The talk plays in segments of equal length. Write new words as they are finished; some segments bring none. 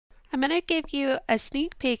I'm going to give you a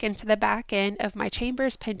sneak peek into the back end of my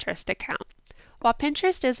Chambers Pinterest account. While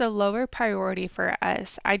Pinterest is a lower priority for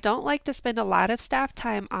us, I don't like to spend a lot of staff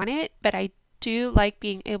time on it, but I do like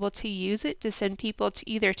being able to use it to send people to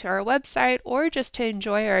either to our website or just to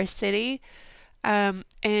enjoy our city. And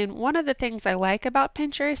one of the things I like about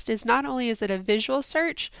Pinterest is not only is it a visual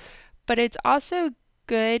search, but it's also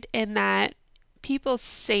good in that people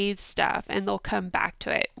save stuff and they'll come back to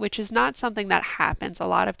it, which is not something that happens a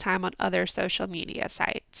lot of time on other social media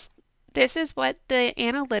sites. This is what the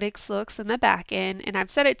analytics looks in the back end, and I've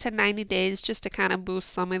set it to 90 days just to kind of boost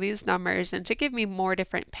some of these numbers and to give me more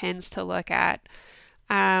different pins to look at.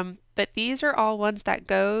 But these are all ones that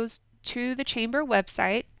goes to the chamber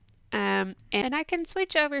website. And I can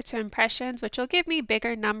switch over to impressions, which will give me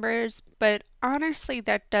bigger numbers, but honestly,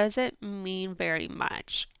 that doesn't mean very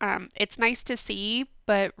much. It's nice to see,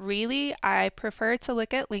 but really, I prefer to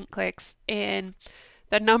look at link clicks, and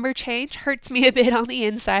the number change hurts me a bit on the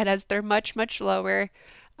inside as they're much, much lower.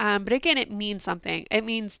 But again, it means something. It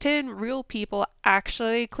means 10 real people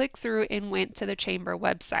actually clicked through and went to the chamber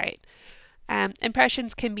website.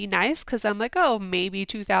 Impressions can be nice because I'm like, oh, maybe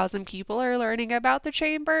 2,000 people are learning about the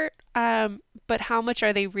chamber, but how much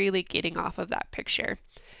are they really getting off of that picture?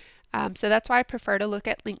 So that's why I prefer to look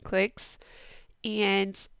at link clicks.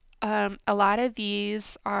 And a lot of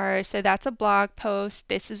these are, so that's a blog post.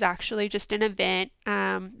 This is actually just an event,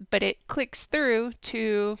 but it clicks through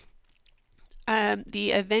to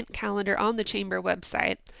the event calendar on the chamber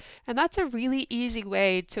website. And that's a really easy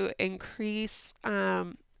way to increase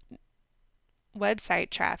website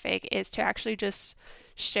traffic, is to actually just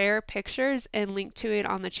share pictures and link to it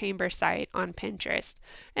on the chamber site on Pinterest.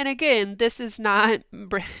 And again, this is not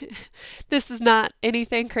this is not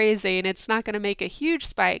anything crazy, and it's not going to make a huge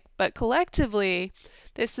spike, but collectively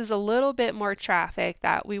this is a little bit more traffic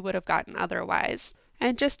that we would have gotten otherwise.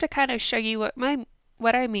 And just to kind of show you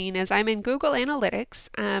what I mean is I'm in Google Analytics,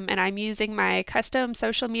 and I'm using my custom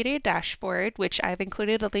social media dashboard, which I've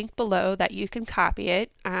included a link below that you can copy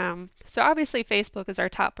it. So obviously Facebook is our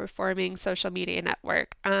top performing social media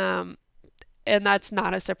network, and that's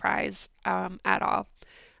not a surprise at all.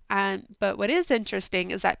 But what is interesting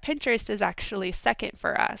is that Pinterest is actually second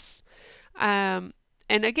for us. And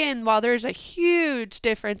again, while there's a huge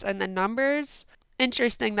difference in the numbers,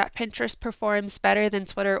 interesting that Pinterest performs better than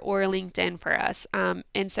Twitter or LinkedIn for us.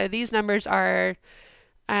 And so these numbers are,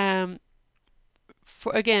 um,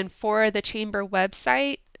 for the chamber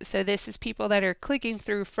website. So this is people that are clicking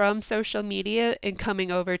through from social media and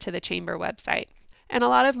coming over to the chamber website. And a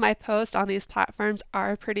lot of my posts on these platforms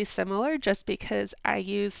are pretty similar just because I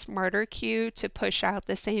use SmarterQ to push out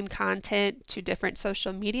the same content to different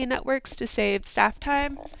social media networks to save staff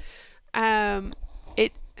time. Um,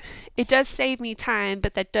 it it does save me time,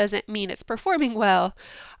 but that doesn't mean it's performing well,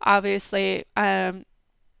 obviously.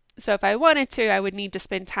 So if I wanted to, I would need to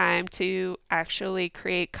spend time to actually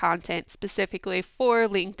create content specifically for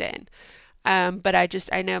LinkedIn. But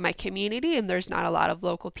I know my community, and there's not a lot of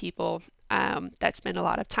local people that spend a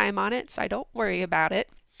lot of time on it, so I don't worry about it.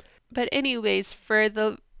 But anyways, for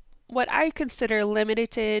the what I consider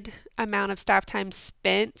limited amount of staff time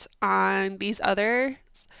spent on these others,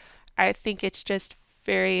 I think it's just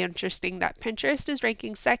very interesting that Pinterest is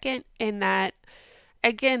ranking second, and that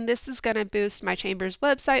again, this is going to boost my chamber's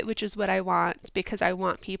website, which is what I want because I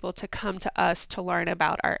want people to come to us to learn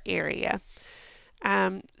about our area.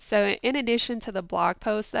 So in addition to the blog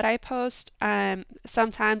posts that I post,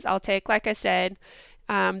 sometimes I'll take, like I said,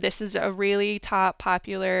 this is a really top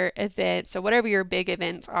popular event. So whatever your big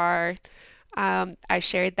events are, I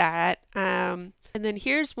shared that. And then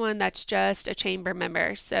here's one that's just a chamber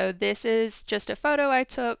member. So this is just a photo I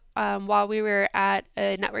took while we were at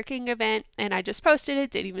a networking event, and I just posted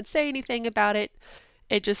it, didn't even say anything about it.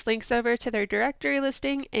 It just links over to their directory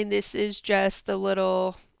listing, and this is just the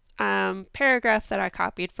little paragraph that I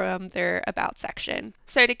copied from their About section.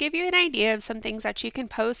 So to give you an idea of some things that you can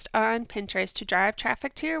post on Pinterest to drive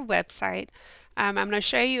traffic to your website, I'm going to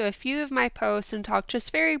show you a few of my posts and talk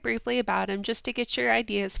just very briefly about them just to get your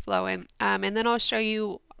ideas flowing. And then I'll show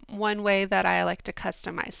you one way that I like to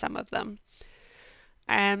customize some of them.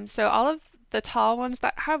 So all of the tall ones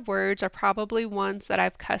that have words are probably ones that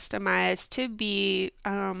I've customized to be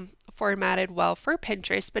formatted well for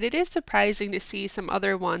Pinterest, but it is surprising to see some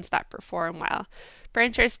other ones that perform well. For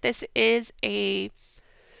Pinterest, this is a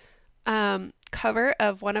cover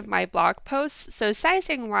of one of my blog posts. So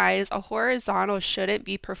sizing wise, a horizontal shouldn't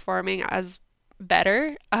be performing as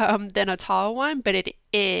better than a tall one, but it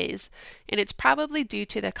is. And it's probably due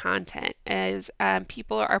to the content, as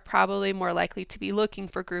people are probably more likely to be looking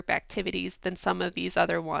for group activities than some of these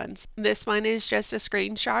other ones. This one is just a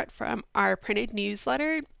screenshot from our printed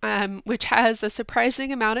newsletter, which has a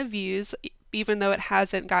surprising amount of views, even though it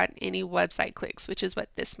hasn't gotten any website clicks, which is what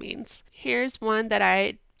this means. Here's one that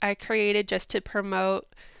I created just to promote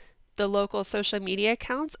the local social media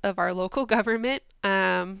accounts of our local government.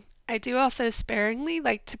 I do also sparingly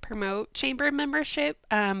like to promote chamber membership,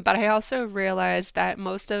 but I also realize that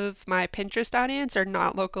most of my Pinterest audience are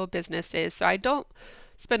not local businesses, so I don't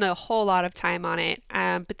spend a whole lot of time on it.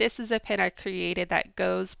 But this is a pin I created that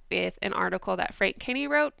goes with an article that Frank Kinney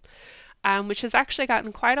wrote, which has actually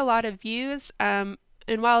gotten quite a lot of views. And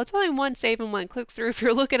while it's only one save and one click through, if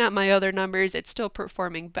you're looking at my other numbers, it's still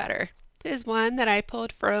performing better. This is one that I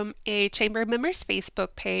pulled from a chamber member's Facebook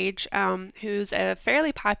page, who's a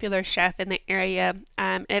fairly popular chef in the area,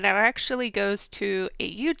 and it actually goes to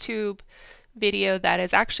a YouTube video that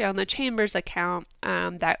is actually on the chamber's account,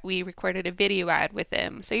 that we recorded a video ad with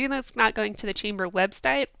him. So even though it's not going to the chamber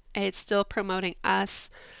website, it's still promoting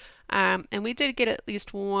us, and we did get at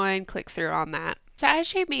least one click through on that. So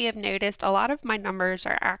as you may have noticed, a lot of my numbers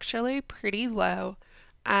are actually pretty low.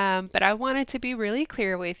 But I wanted to be really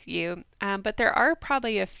clear with you. But there are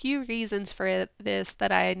probably a few reasons for this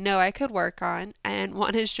that I know I could work on, and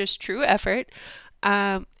one is just true effort.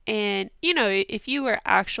 And you know, if you were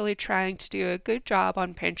actually trying to do a good job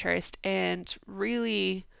on Pinterest and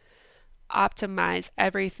really optimize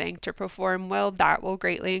everything to perform well, that will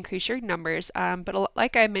greatly increase your numbers. But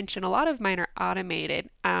like I mentioned, a lot of mine are automated.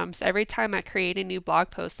 So every time I create a new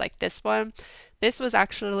blog post like this one, this was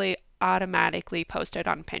actually automatically posted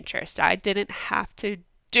on Pinterest. I didn't have to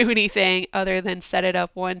do anything other than set it up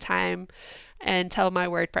one time and tell my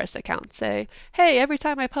WordPress account, say, hey, every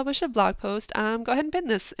time I publish a blog post, go ahead and pin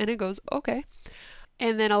this. And it goes, okay.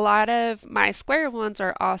 And then a lot of my square ones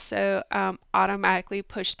are also automatically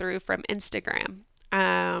pushed through from Instagram.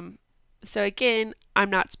 So again, I'm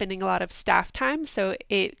not spending a lot of staff time, so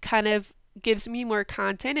it kind of gives me more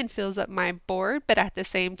content and fills up my board, but at the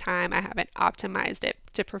same time, I haven't optimized it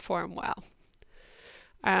to perform well.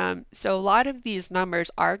 So a lot of these numbers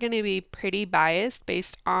are going to be pretty biased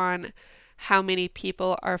based on how many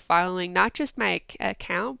people are following not just my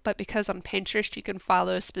account, but because on Pinterest you can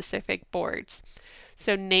follow specific boards.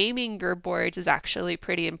 So naming your boards is actually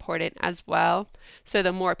pretty important as well. So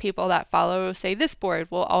the more people that follow, say, this board,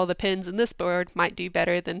 well, all the pins in this board might do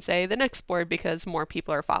better than, say, the next board because more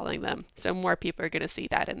people are following them. So more people are going to see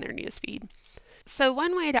that in their newsfeed. So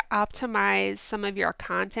one way to optimize some of your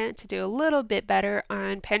content to do a little bit better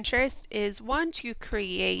on Pinterest is one, to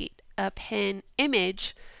create a pin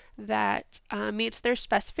image that meets their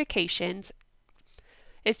specifications,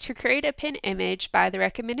 is to create a pin image by the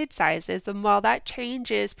recommended sizes. And while that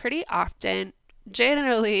changes pretty often,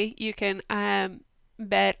 generally you can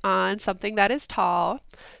bet on something that is tall,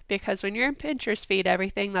 because when you're in Pinterest feed,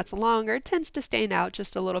 everything that's longer tends to stand out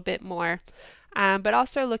just a little bit more. But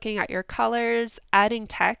also looking at your colors, adding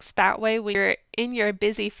text. That way when you're in your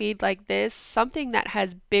busy feed like this, something that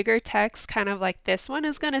has bigger text, kind of like this one,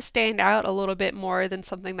 is going to stand out a little bit more than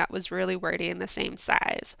something that was really wordy in the same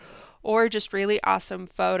size. Or just really awesome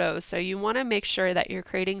photos. So you want to make sure that you're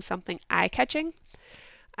creating something eye-catching.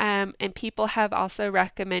 And people have also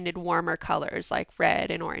recommended warmer colors like red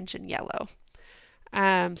and orange and yellow.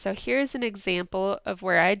 So here's an example of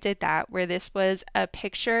where I did that, where this was a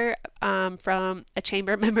picture from a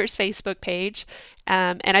chamber member's Facebook page.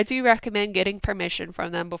 And I do recommend getting permission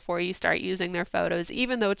from them before you start using their photos,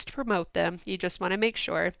 even though it's to promote them. You just want to make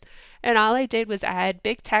sure. And all I did was add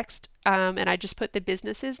big text, and I just put the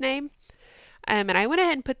business's name. And I went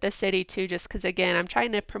ahead and put the city too, just because, again, I'm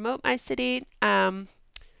trying to promote my city.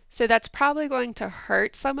 So that's probably going to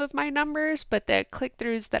hurt some of my numbers, but the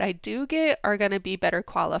click-throughs that I do get are going to be better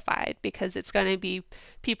qualified, because it's going to be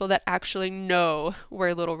people that actually know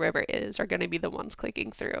where Little River is are going to be the ones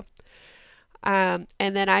clicking through. And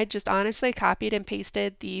then I just honestly copied and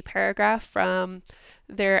pasted the paragraph from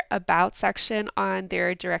their About section on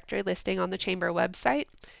their directory listing on the Chamber website.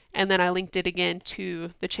 And then I linked it again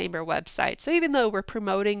to the Chamber website. So even though we're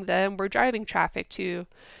promoting them, we're driving traffic to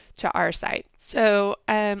our site. So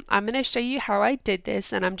I'm going to show you how I did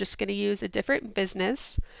this, and I'm just going to use a different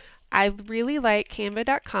business. I really like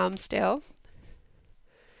canva.com still,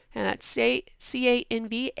 and that's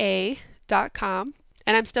canva.com.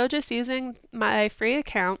 And I'm still just using my free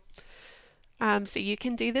account, so you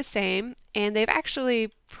can do the same. And they've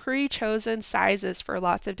actually pre-chosen sizes for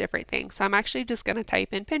lots of different things. So I'm actually just going to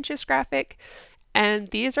type in Pinterest graphic, and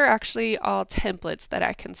these are actually all templates that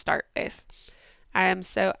I can start with.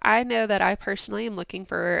 So I know that I personally am looking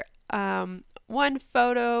for one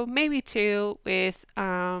photo, maybe two, with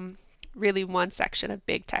really one section of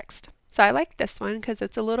big text. So I like this one because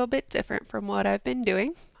it's a little bit different from what I've been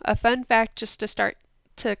doing. A fun fact just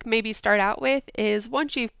to maybe start out with is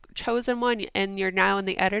once you've chosen one and you're now in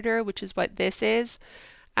the editor, which is what this is,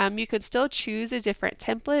 you could still choose a different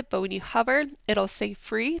template, but when you hover, it'll say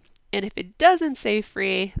free. And if it doesn't say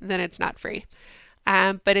free, then it's not free.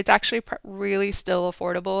 But it's actually really still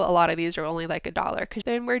affordable. A lot of these are only like $1.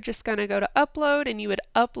 Then we're just going to go to upload, and you would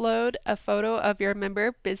upload a photo of your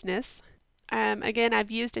member business. Again,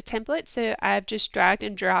 I've used a template, so I've just dragged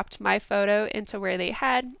and dropped my photo into where they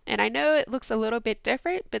had. And I know it looks a little bit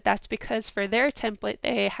different, but that's because for their template,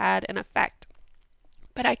 they had an effect.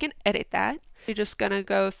 But I can edit that. You're just going to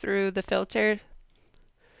go through the filter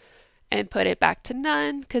and put it back to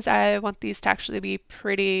none because I want these to actually be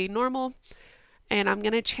pretty normal. And I'm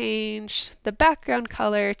going to change the background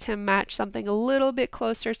color to match something a little bit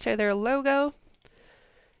closer to their logo.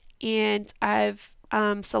 And I've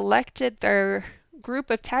selected their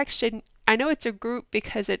group of text. And I know it's a group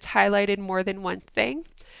because it's highlighted more than one thing.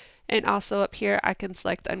 And also up here, I can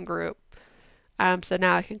select ungroup. So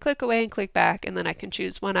now I can click away and click back, and then I can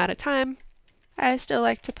choose one at a time. I still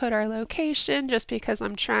like to put our location just because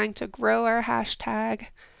I'm trying to grow our hashtag.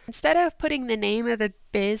 Instead of putting the name of the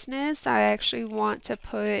business, I actually want to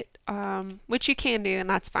put, which you can do and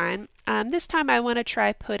that's fine. This time I want to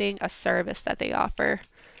try putting a service that they offer.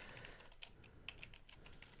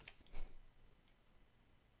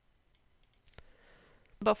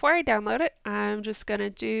 Before I download it, I'm just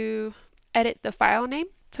going to edit the file name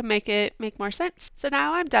to make it make more sense. So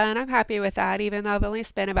now I'm done. I'm happy with that, even though I've only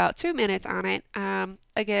spent about 2 minutes on it.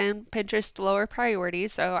 Again, Pinterest lower priority,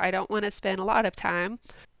 so I don't want to spend a lot of time.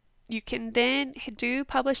 You can then do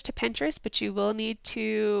publish to Pinterest, but you will need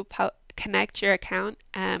to connect your account.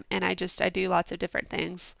 And I do lots of different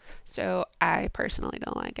things, so I personally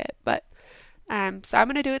don't like it. But so I'm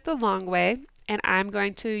going to do it the long way, and I'm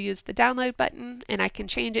going to use the download button, and I can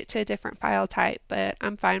change it to a different file type, but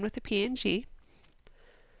I'm fine with the PNG.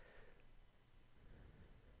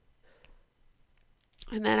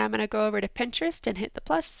 And then I'm going to go over to Pinterest and hit the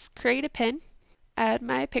plus, create a pin, add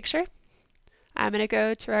my picture. I'm going to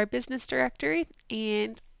go to our business directory,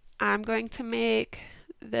 and I'm going to make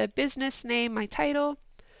the business name my title.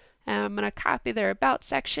 And I'm going to copy their about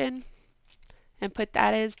section and put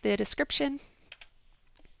that as the description.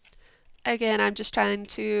 Again, I'm just trying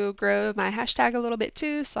to grow my hashtag a little bit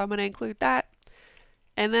too, so I'm going to include that.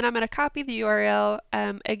 And then I'm going to copy the URL.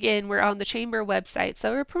 Again, we're on the chamber website,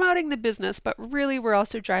 so we're promoting the business, but really we're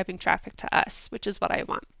also driving traffic to us, which is what I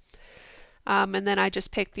want. And then I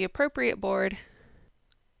just pick the appropriate board.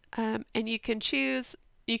 And you can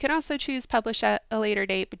also choose publish at a later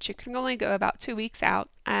date, but you can only go about 2 weeks out.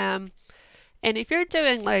 And if you're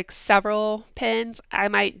doing like several pins, I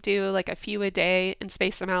might do like a few a day and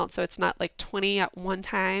space them out so it's not like 20 at one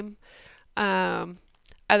time.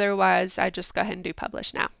 Otherwise, I just go ahead and do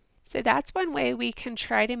publish now. So that's one way we can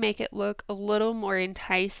try to make it look a little more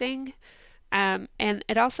enticing. And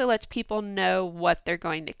it also lets people know what they're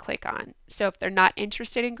going to click on. So if they're not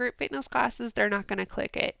interested in group fitness classes, they're not going to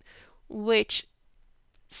click it, which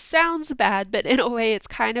sounds bad, but in a way it's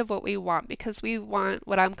kind of what we want because we want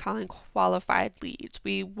what I'm calling qualified leads.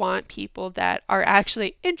 We want people that are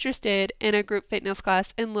actually interested in a group fitness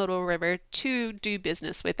class in Little River to do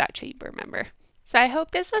business with that chamber member. So I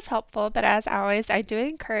hope this was helpful, but as always, I do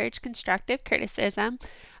encourage constructive criticism.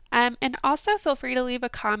 And also feel free to leave a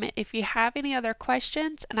comment if you have any other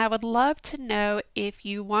questions, and I would love to know if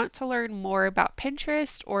you want to learn more about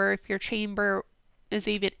Pinterest or if your chamber is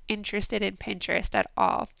even interested in Pinterest at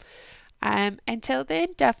all. Until then,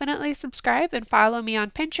 definitely subscribe and follow me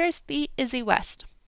on Pinterest, the Izzy West.